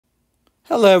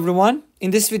Hello everyone.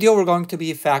 In this video we're going to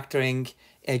be factoring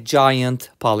a giant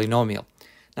polynomial.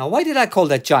 Now why did I call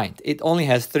that giant? It only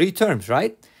has 3 terms,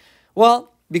 right?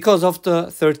 Well, because of the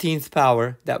 13th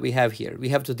power that we have here. We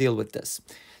have to deal with this.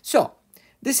 So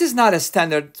this is not a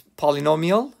standard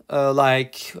polynomial.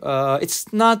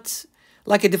 It's not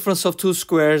like a difference of 2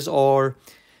 squares or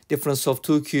difference of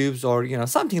 2 cubes or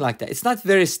something like that. It's not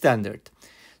very standard.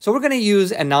 So we're going to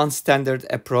use a non-standard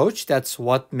approach. That's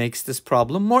what makes this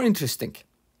problem more interesting.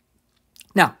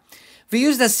 Now, we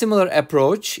used a similar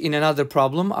approach in another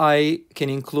problem. I can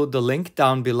include the link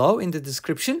down below in the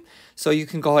description, so you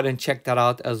can go ahead and check that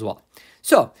out as well.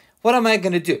 So, what am I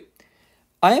going to do?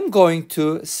 I am going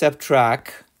to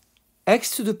subtract x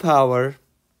to the power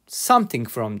something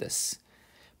from this.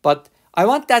 But I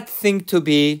want that thing to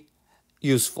be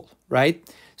useful, right?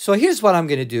 So here's what I'm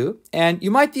going to do. And you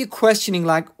might be questioning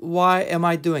like, why am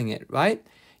I doing it, right?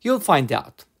 You'll find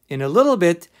out. In a little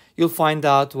bit, you'll find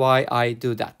out why I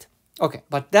do that. Okay,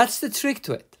 but that's the trick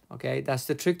to it, okay? That's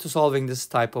the trick to solving this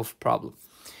type of problem.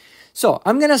 So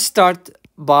I'm going to start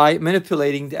by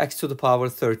manipulating the x to the power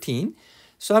 13.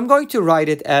 So I'm going to write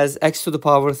it as x to the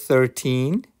power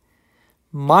 13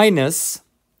 minus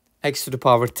x to the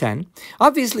power 10.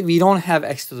 Obviously, we don't have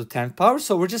x to the 10th power,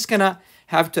 so we're just going to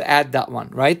have to add that one,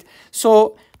 right?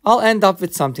 So I'll end up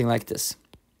with something like this,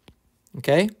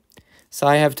 okay? So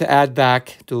I have to add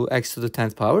back to x to the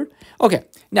 10th power. Okay,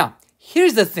 now,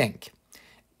 here's the thing.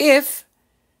 If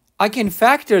I can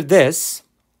factor this,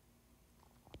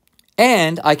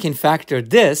 and I can factor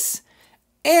this,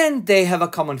 and they have a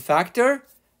common factor,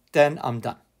 then I'm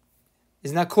done.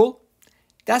 Isn't that cool?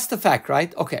 That's the fact,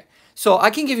 right? Okay, so I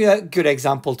can give you a good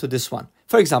example to this one.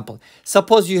 For example,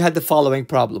 suppose you had the following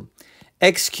problem.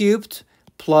 X cubed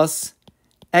plus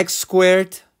x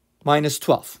squared minus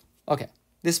 12. Okay,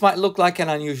 this might look like an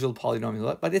unusual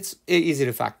polynomial, but it's easy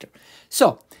to factor.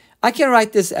 So I can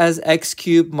write this as x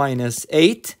cubed minus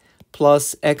 8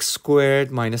 plus x squared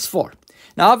minus 4.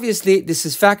 Now, obviously, this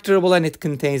is factorable and it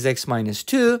contains x minus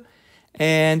 2.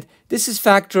 And this is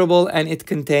factorable and it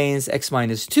contains x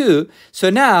minus 2.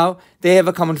 So now they have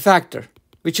a common factor,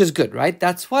 which is good, right?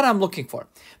 That's what I'm looking for.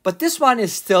 But this one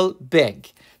is still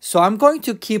big. So I'm going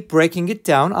to keep breaking it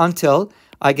down until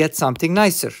I get something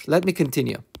nicer. Let me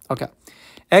continue. Okay.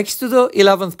 X to the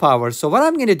 11th power. So what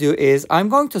I'm going to do is I'm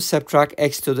going to subtract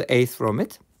x to the 8th from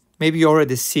it. Maybe you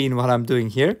already seen what I'm doing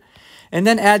here. And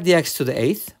then add the x to the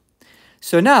 8th.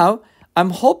 So now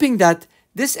I'm hoping that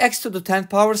this x to the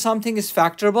 10th power something is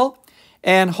factorable.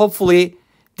 And hopefully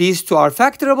these two are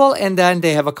factorable and then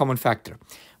they have a common factor.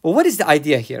 Well, what is the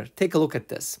idea here? Take a look at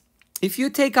this. If you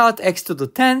take out x to the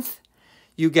 10th,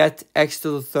 you get x to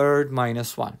the 3rd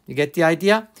minus 1. You get the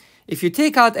idea? If you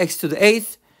take out x to the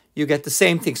 8th, you get the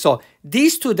same thing. So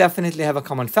these two definitely have a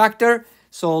common factor.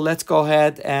 So let's go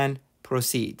ahead and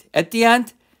proceed. At the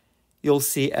end, you'll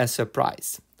see a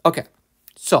surprise. Okay,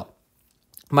 so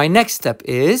my next step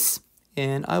is,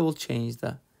 and I will change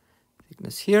the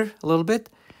thickness here a little bit.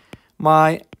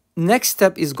 My next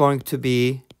step is going to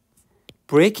be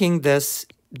breaking this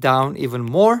down even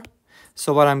more.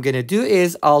 So what I'm going to do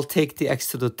is I'll take the x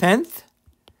to the 10th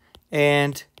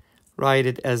and write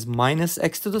it as minus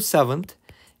x to the 7th.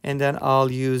 And then I'll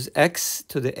use x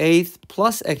to the 8th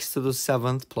plus x to the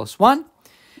 7th plus 1.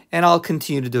 And I'll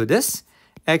continue to do this.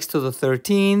 X to the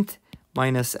 13th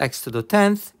minus x to the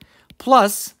 10th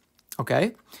plus,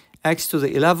 okay, x to the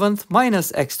 11th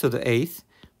minus x to the 8th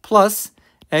plus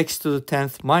x to the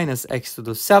 10th minus x to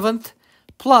the 7th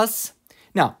plus,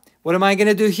 now, what am I going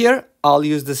to do here? I'll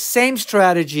use the same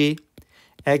strategy,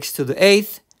 x to the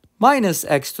 8th minus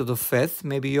x to the 5th.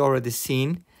 Maybe you already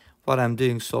seen what I'm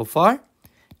doing so far.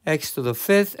 X to the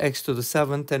 5th, x to the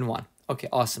 7th, and 1. Okay,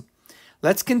 awesome.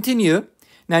 Let's continue.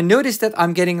 Now, notice that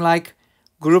I'm getting like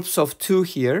groups of 2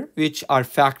 here, which are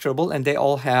factorable, and they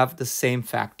all have the same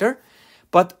factor.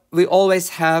 But we always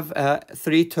have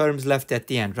 3 terms left at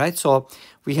the end, right? So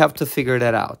we have to figure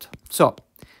that out. So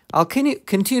I'll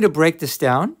continue to break this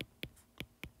down.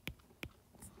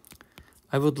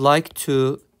 I would like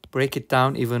to break it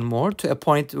down even more to a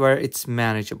point where it's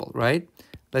manageable, right?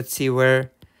 Let's see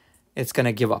where it's going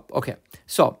to give up. Okay,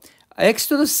 so x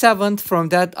to the 7th, from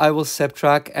that I will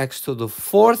subtract x to the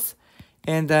 4th,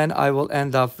 and then I will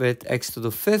end up with x to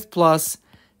the 5th plus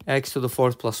x to the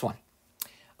 4th plus 1.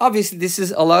 Obviously, this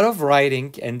is a lot of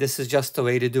writing, and this is just the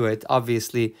way to do it.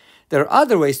 Obviously, there are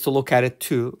other ways to look at it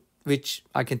too, which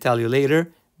I can tell you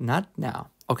later, not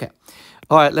now. Okay,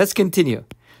 all right, let's continue.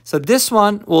 So this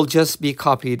one will just be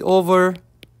copied over,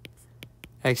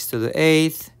 x to the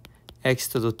 8th, x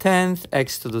to the 10th,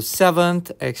 x to the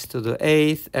 7th, x to the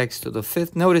 8th, x to the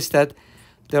 5th. Notice that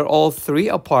They're all 3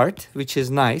 apart, which is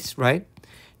nice, right?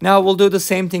 Now we'll do the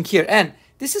same thing here. And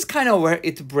this is kind of where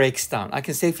it breaks down. I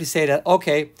can safely say that,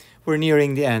 okay, we're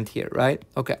nearing the end here, right?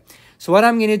 Okay. So what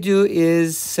I'm going to do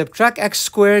is subtract x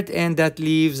squared, and that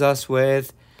leaves us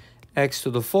with x to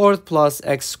the 4th plus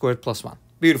x squared plus 1.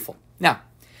 Beautiful. Now,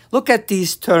 look at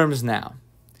these terms now.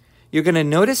 You're going to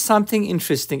notice something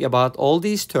interesting about all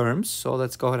these terms. So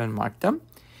let's go ahead and mark them.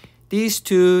 These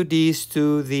two, these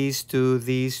two, these two,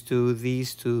 these two,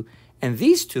 these two, and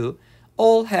these two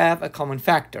all have a common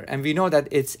factor. And we know that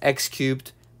it's x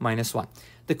cubed minus 1.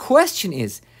 The question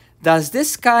is, does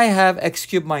this guy have x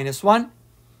cubed minus 1?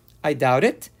 I doubt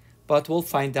it, but we'll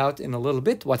find out in a little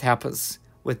bit what happens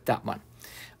with that one.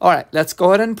 All right, let's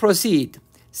go ahead and proceed.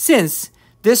 Since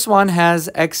this one has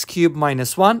x cubed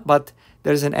minus 1, but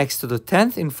there's an x to the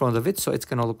 10th in front of it, so it's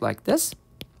going to look like this.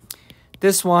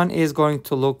 This one is going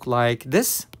to look like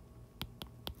this.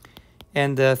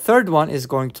 And the third one is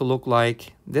going to look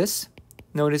like this.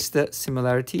 Notice the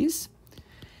similarities.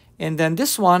 And then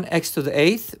this one, x to the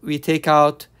 8th, we take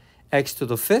out x to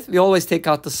the 5th. We always take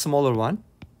out the smaller one,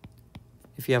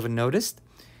 if you haven't noticed.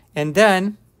 And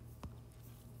then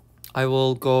I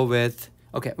will go with,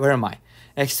 okay, where am I?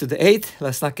 X to the 8th,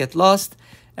 let's not get lost.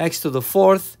 X to the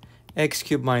 4th, x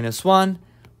cubed minus 1,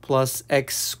 plus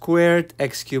x squared,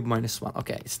 x cubed minus 1.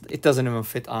 Okay, it doesn't even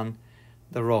fit on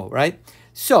the row, right?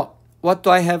 So what do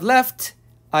I have left?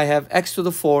 I have x to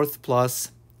the 4th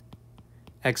plus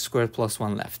x squared plus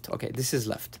 1 left. Okay, this is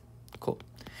left. Cool.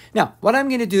 Now, what I'm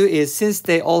going to do is, since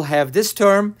they all have this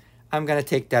term, I'm going to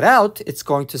take that out. It's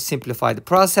going to simplify the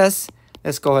process.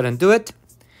 Let's go ahead and do it.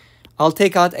 I'll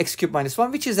take out x cubed minus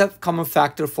 1, which is a common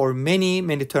factor for many,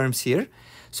 many terms here.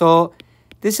 So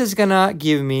this is going to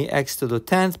give me x to the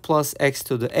 10th plus x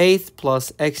to the 8th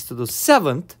plus x to the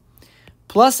 7th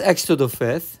plus x to the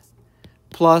 5th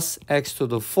plus x to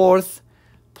the 4th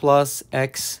plus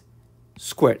x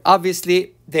squared.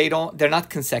 Obviously, they're not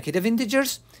consecutive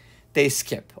integers. They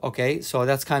skip, okay? So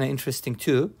that's kind of interesting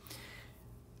too.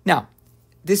 Now,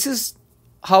 this is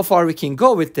how far we can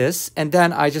go with this, and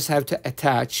then I just have to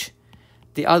attach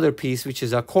the other piece, which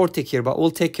is a quintic here, but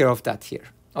we'll take care of that here.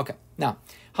 Okay, now,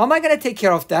 how am I going to take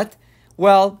care of that?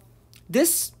 Well,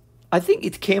 this, I think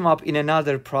it came up in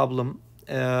another problem,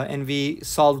 and we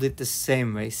solved it the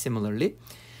same way, similarly.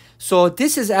 So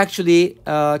this is actually,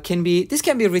 this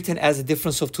can be written as a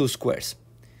difference of two squares.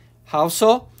 How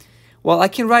so? Well, I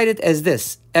can write it as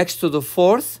this, x to the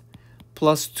 4th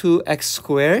plus 2x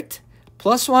squared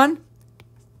plus 1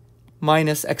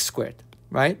 minus x squared,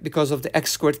 right? Because of the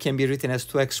x squared can be written as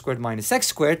 2x squared minus x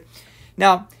squared.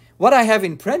 Now, what I have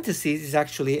in parentheses is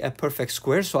actually a perfect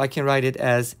square, so I can write it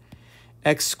as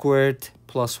x squared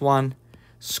plus 1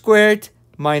 squared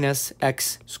minus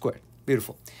x squared.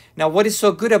 Beautiful. Now, what is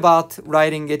so good about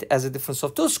writing it as a difference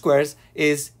of two squares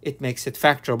is it makes it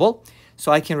factorable.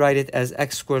 So I can write it as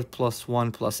x squared plus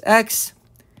 1 plus x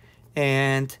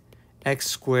and x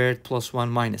squared plus 1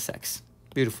 minus x.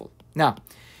 Beautiful. Now,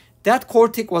 that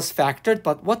quintic was factored,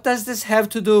 but what does this have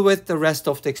to do with the rest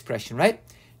of the expression, right?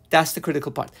 That's the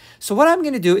critical part. So what I'm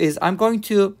going to do is I'm going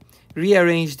to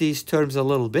rearrange these terms a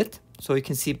little bit so you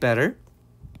can see better.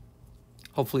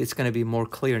 Hopefully it's going to be more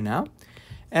clear now.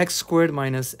 X squared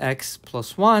minus x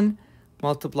plus 1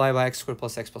 multiplied by x squared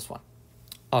plus x plus 1.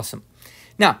 Awesome.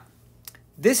 Now,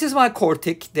 this is my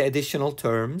quintic, the additional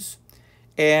terms.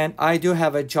 And I do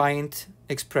have a giant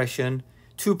expression,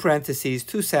 2 parentheses,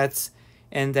 2 sets,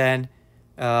 and then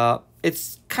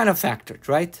it's kind of factored,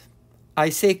 right? I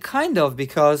say kind of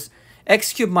because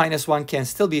x cubed minus 1 can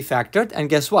still be factored. And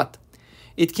guess what?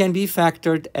 It can be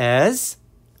factored as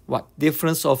what?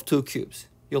 Difference of 2 cubes.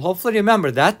 You'll hopefully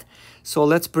remember that. So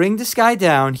let's bring this guy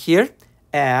down here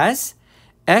as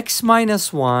x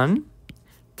minus 1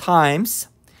 times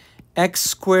x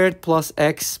squared plus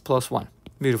x plus 1.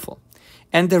 Beautiful.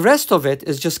 And the rest of it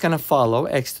is just going to follow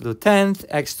x to the 10th,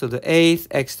 x to the 8th,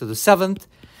 x to the 7th,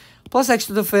 plus x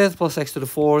to the 5th, plus x to the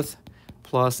 4th,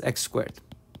 plus x squared.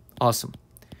 Awesome.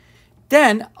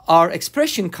 Then our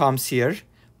expression comes here,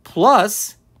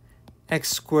 plus x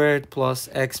squared plus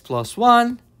x plus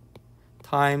 1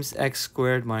 times x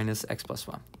squared minus x plus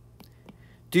 1.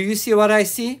 Do you see what I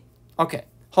see? Okay,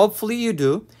 hopefully you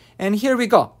do. And here we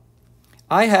go.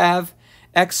 I have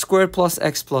x squared plus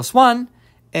x plus 1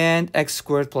 and x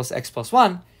squared plus x plus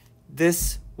 1.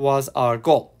 This was our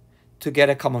goal, to get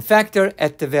a common factor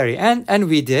at the very end, and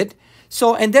we did.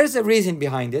 So, and there's a reason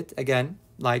behind it. Again,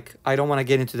 like, I don't want to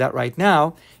get into that right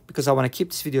now because I want to keep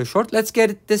this video short. Let's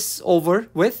get this over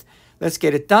with. Let's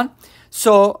get it done.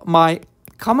 So my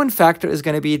common factor is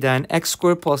going to be then x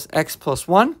squared plus x plus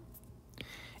 1.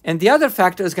 And the other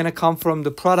factor is going to come from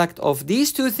the product of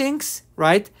these two things,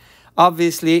 right?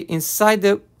 Obviously, inside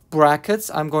the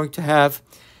brackets, I'm going to have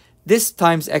this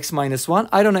times x minus 1.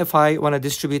 I don't know if I want to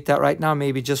distribute that right now.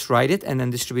 Maybe just write it and then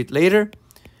distribute later.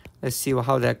 Let's see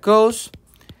how that goes.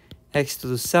 X to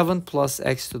the 7th plus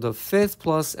x to the 5th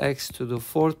plus x to the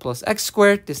 4th plus x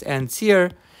squared. This ends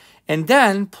here. And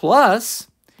then plus,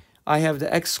 I have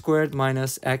the x squared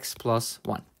minus x plus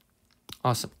 1.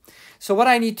 Awesome. So what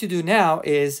I need to do now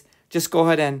is just go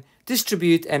ahead and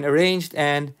distribute and arrange,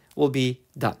 and we'll be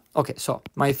done. Okay, so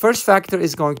my first factor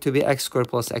is going to be x squared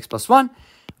plus x plus 1,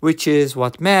 which is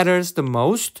what matters the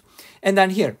most. And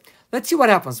then here, let's see what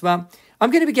happens. Well,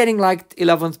 I'm going to be getting like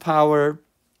 11th power,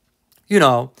 you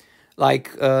know,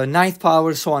 like 9th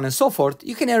power, so on and so forth.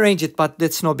 You can arrange it, but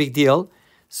that's no big deal.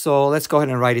 So let's go ahead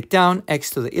and write it down.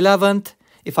 X to the 11th,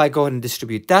 if I go ahead and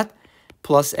distribute that,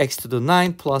 plus x to the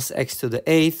 9th, plus x to the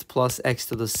 8th, plus x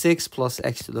to the 6th, plus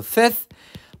x to the 5th,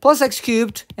 plus x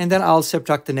cubed, and then I'll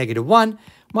subtract the negative 1,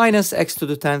 minus x to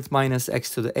the 10th, minus x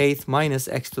to the 8th, minus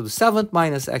x to the 7th,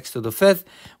 minus x to the 5th,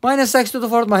 minus x to the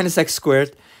 4th, minus x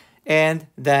squared, and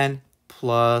then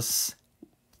plus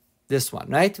this one,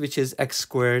 right, which is x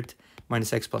squared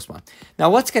minus x plus 1. Now,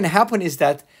 what's going to happen is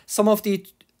that some of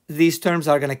these terms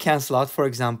are going to cancel out. For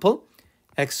example,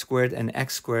 x squared and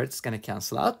x squared is going to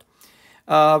cancel out.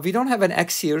 We don't have an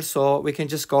x here, so we can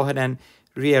just go ahead and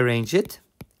rearrange it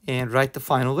and write the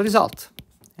final result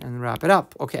and wrap it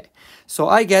up. Okay, so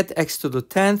I get x to the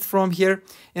 10th from here,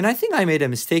 and I think I made a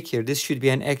mistake here. This should be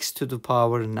an x to the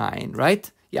power 9,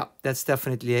 right? Yeah, that's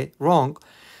definitely wrong.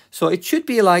 So it should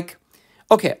be like,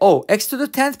 okay, oh, x to the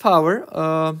 10th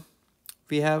power,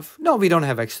 we don't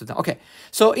have x to the 10th. Okay,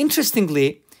 so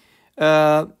interestingly,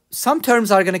 some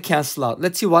terms are going to cancel out.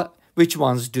 Let's see which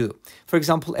ones do. For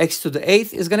example, x to the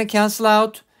 8th is going to cancel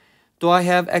out. Do I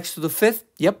have x to the 5th?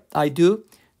 Yep, I do.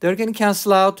 They're going to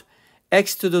cancel out.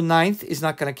 X to the 9th is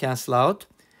not going to cancel out.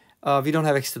 We don't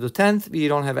have x to the 10th. We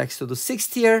don't have x to the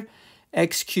 6th here.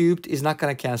 X cubed is not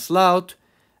going to cancel out.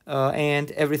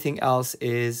 And everything else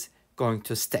is going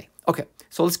to stay. Okay,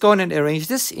 so let's go ahead and arrange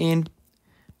this in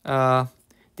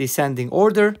descending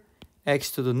order.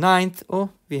 X to the 9th. Oh,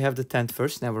 we have the 10th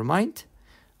first. Never mind.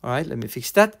 All right, let me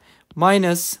fix that.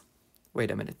 Minus,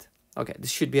 wait a minute. Okay, this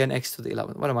should be an x to the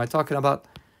 11th. What am I talking about?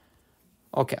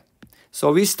 Okay,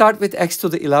 so we start with x to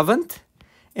the 11th,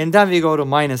 and then we go to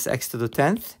minus x to the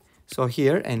 10th. So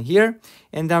here and here,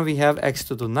 and then we have x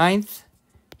to the 9th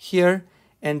here,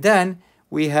 and then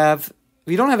we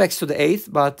don't have x to the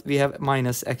 8th, but we have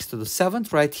minus x to the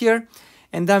 7th right here,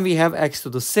 and then we have x to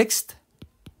the 6th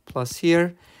plus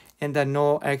here, and then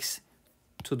no x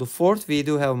to the 4th. We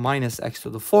do have minus x to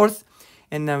the 4th,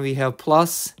 and then we have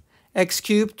plus x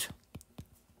cubed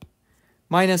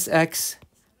minus x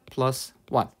plus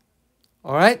 1.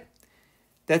 All right,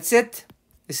 that's it.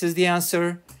 This is the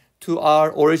answer to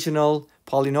our original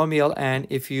polynomial, and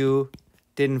if you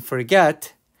didn't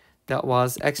forget, that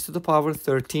was x to the power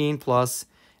 13 plus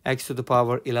x to the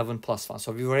power 11 plus 1.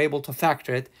 So we were able to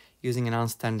factor it using a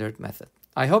non-standard method.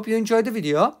 I hope you enjoyed the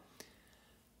video.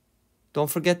 Don't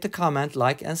forget to comment,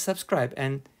 like, and subscribe,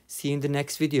 and see you in the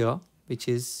next video, which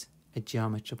is a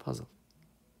geometry puzzle.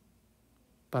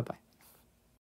 Bye-bye.